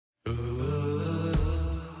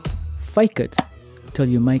fake it till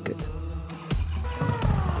you make it.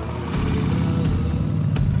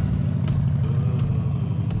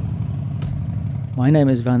 My name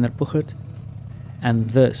is Bart Jurkowski, and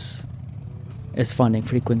this is Finding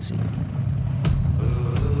Frequency.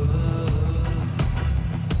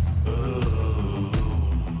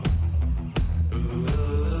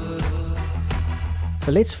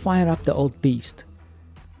 So let's fire up the old beast.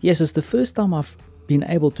 Yes, it's the first time I've been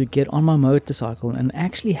able to get on my motorcycle and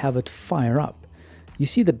actually have it fire up. You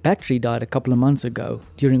see, the battery died a couple of months ago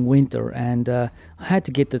during winter, and I had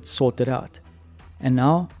to get it sorted out. And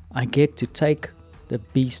now I get to take the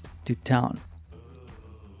beast to town.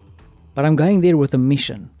 But I'm going there with a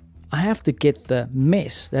mission. I have to get the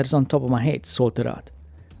mess that is on top of my head sorted out.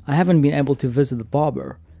 I haven't been able to visit the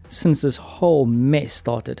barber since this whole mess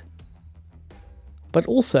started. But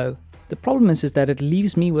also, the problem is that it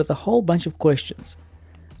leaves me with a whole bunch of questions.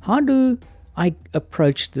 How do I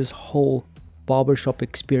approach this whole barbershop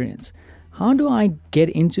experience? How do I get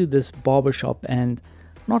into this barbershop and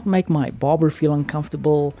not make my barber feel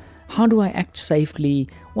uncomfortable? How do I act safely?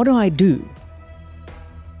 What do I do?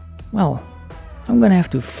 Well, I'm gonna have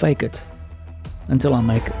to fake it until I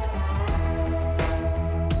make it.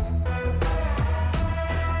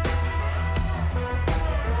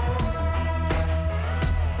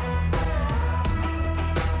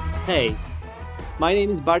 Hey, my name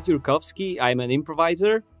is Bart Jurkowski. I'm an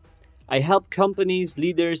improviser. I help companies,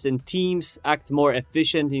 leaders, and teams act more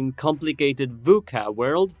efficient in complicated VUCA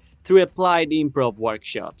world through applied improv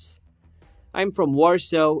workshops. I'm from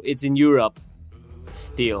Warsaw. It's in Europe.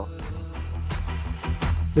 Still.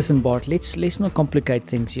 Listen, Bart, let's not complicate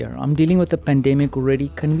things here. I'm dealing with a pandemic already.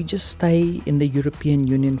 Can we just stay in the European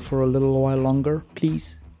Union for a little while longer,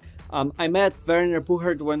 please? I met Werner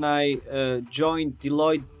Puchert when I joined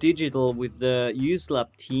Deloitte Digital with the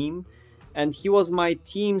UseLab team, and he was my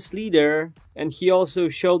team's leader, and he also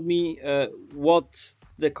showed me what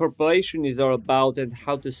the corporation is all about and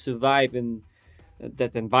how to survive in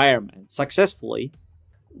that environment successfully.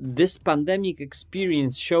 This pandemic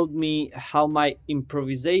experience showed me how my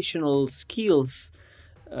improvisational skills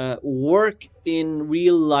work in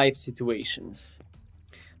real life situations,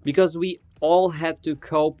 because we all had to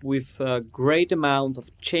cope with a great amount of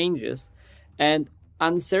changes and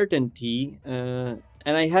uncertainty, and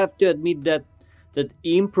I have to admit that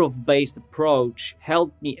improv-based approach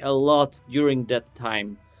helped me a lot during that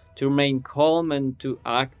time to remain calm and to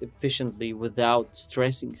act efficiently without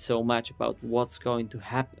stressing so much about what's going to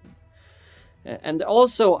happen. And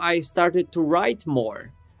also I started to write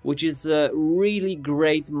more, which is a really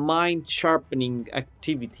great mind-sharpening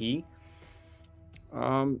activity.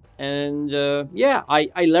 I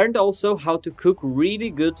learned also how to cook really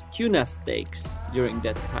good tuna steaks during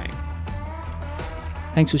that time.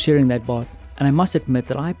 Thanks for sharing that, Bart. And I must admit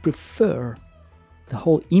that I prefer the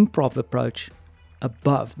whole improv approach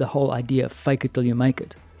above the whole idea of fake it till you make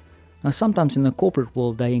it. Now, sometimes in the corporate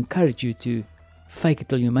world, they encourage you to fake it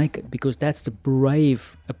till you make it because that's the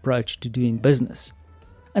brave approach to doing business.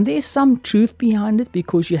 And there's some truth behind it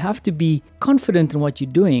because you have to be confident in what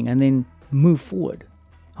you're doing and then move forward.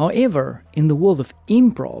 However, in the world of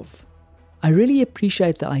improv, I really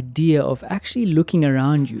appreciate the idea of actually looking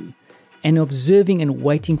around you and observing and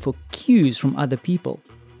waiting for cues from other people.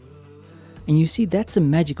 And you see, that's the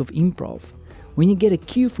magic of improv. When you get a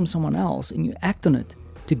cue from someone else and you act on it,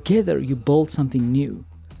 together you build something new.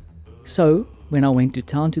 So, when I went to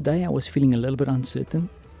town today, I was feeling a little bit uncertain.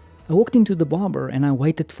 I walked into the barber and I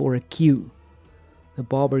waited for a cue. The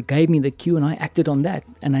barber gave me the cue and I acted on that,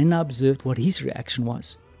 and I now observed what his reaction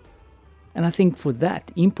was. And I think for that,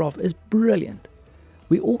 improv is brilliant.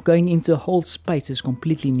 We're all going into a whole space is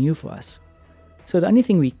completely new for us. So the only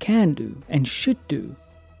thing we can do and should do,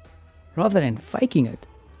 rather than faking it,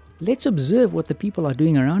 let's observe what the people are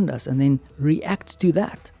doing around us and then react to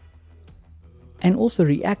that. And also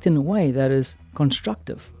react in a way that is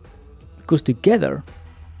constructive. Because together,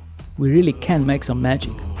 we really can make some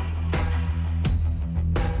magic.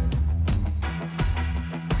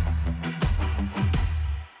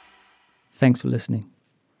 Thanks for listening.